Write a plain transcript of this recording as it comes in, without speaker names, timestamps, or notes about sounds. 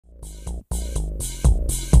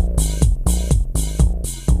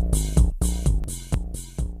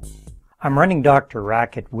I'm running Dr.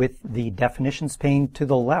 Racket with the definitions pane to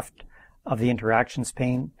the left of the interactions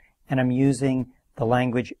pane, and I'm using the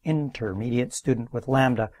language intermediate student with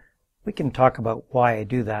Lambda. We can talk about why I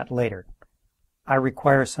do that later. I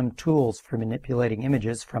require some tools for manipulating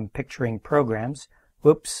images from picturing programs.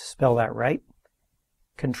 Whoops, spell that right.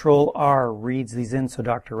 Control R reads these in so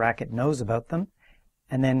Dr. Racket knows about them,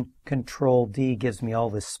 and then Control D gives me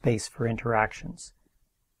all this space for interactions.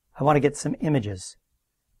 I want to get some images.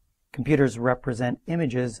 Computers represent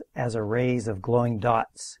images as arrays of glowing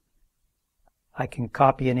dots. I can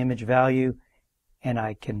copy an image value and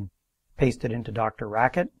I can paste it into Dr.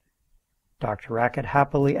 Racket. Dr. Racket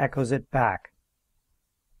happily echoes it back.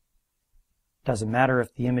 Doesn't matter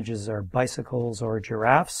if the images are bicycles or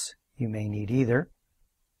giraffes. You may need either.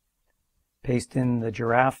 Paste in the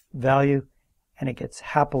giraffe value and it gets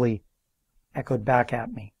happily echoed back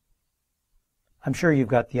at me. I'm sure you've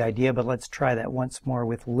got the idea, but let's try that once more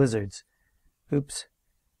with lizards. Oops,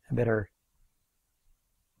 I better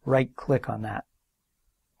right-click on that.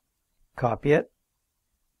 Copy it.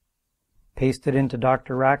 Paste it into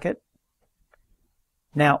Dr. Racket.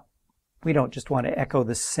 Now, we don't just want to echo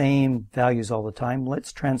the same values all the time.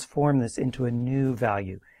 Let's transform this into a new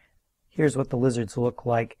value. Here's what the lizards look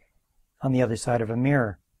like on the other side of a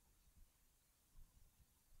mirror.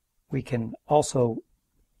 We can also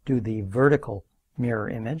do the vertical mirror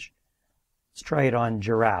image. Let's try it on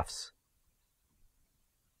giraffes.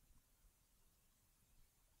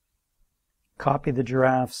 Copy the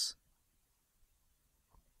giraffes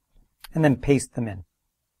and then paste them in.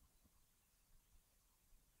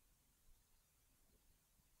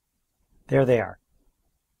 There they are.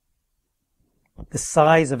 The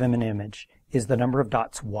size of an image is the number of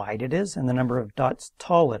dots wide it is and the number of dots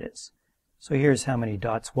tall it is. So here's how many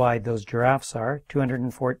dots wide those giraffes are,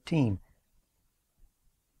 214.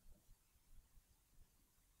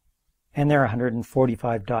 And they're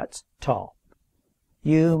 145 dots tall.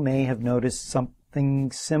 You may have noticed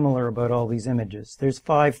something similar about all these images. There's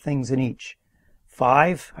 5 things in each.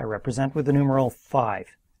 5 I represent with the numeral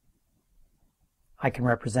 5. I can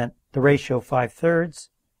represent the ratio 5/3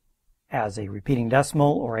 as a repeating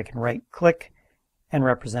decimal, or I can right-click and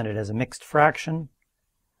represent it as a mixed fraction,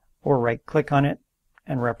 or right-click on it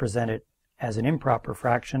and represent it as an improper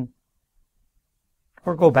fraction,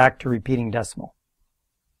 or go back to repeating decimal.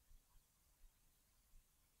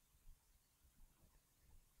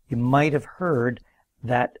 You might have heard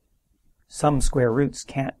that some square roots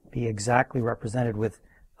can't be exactly represented with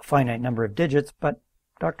a finite number of digits, but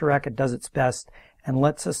Dr. Racket does its best and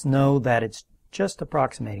lets us know that it's just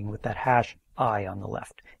approximating with that hash I on the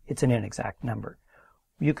left. It's an inexact number.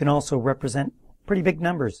 You can also represent pretty big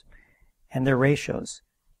numbers and their ratios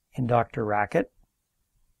in Dr. Racket.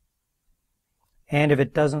 And if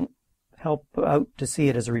it doesn't help out to see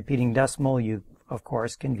it as a repeating decimal, you, of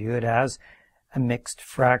course, can view it as a mixed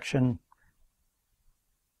fraction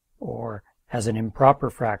or as an improper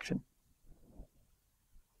fraction.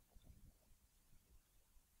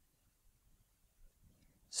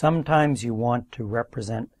 Sometimes you want to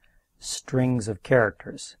represent strings of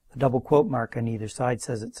characters. The double quote mark on either side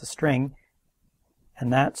says it's a string,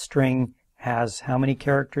 and that string has how many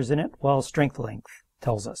characters in it? Well, strength length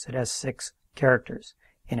tells us it has 6 characters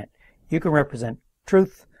in it. You can represent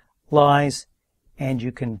truth, lies, and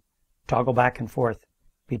you can toggle back and forth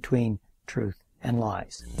between truth and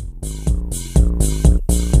lies.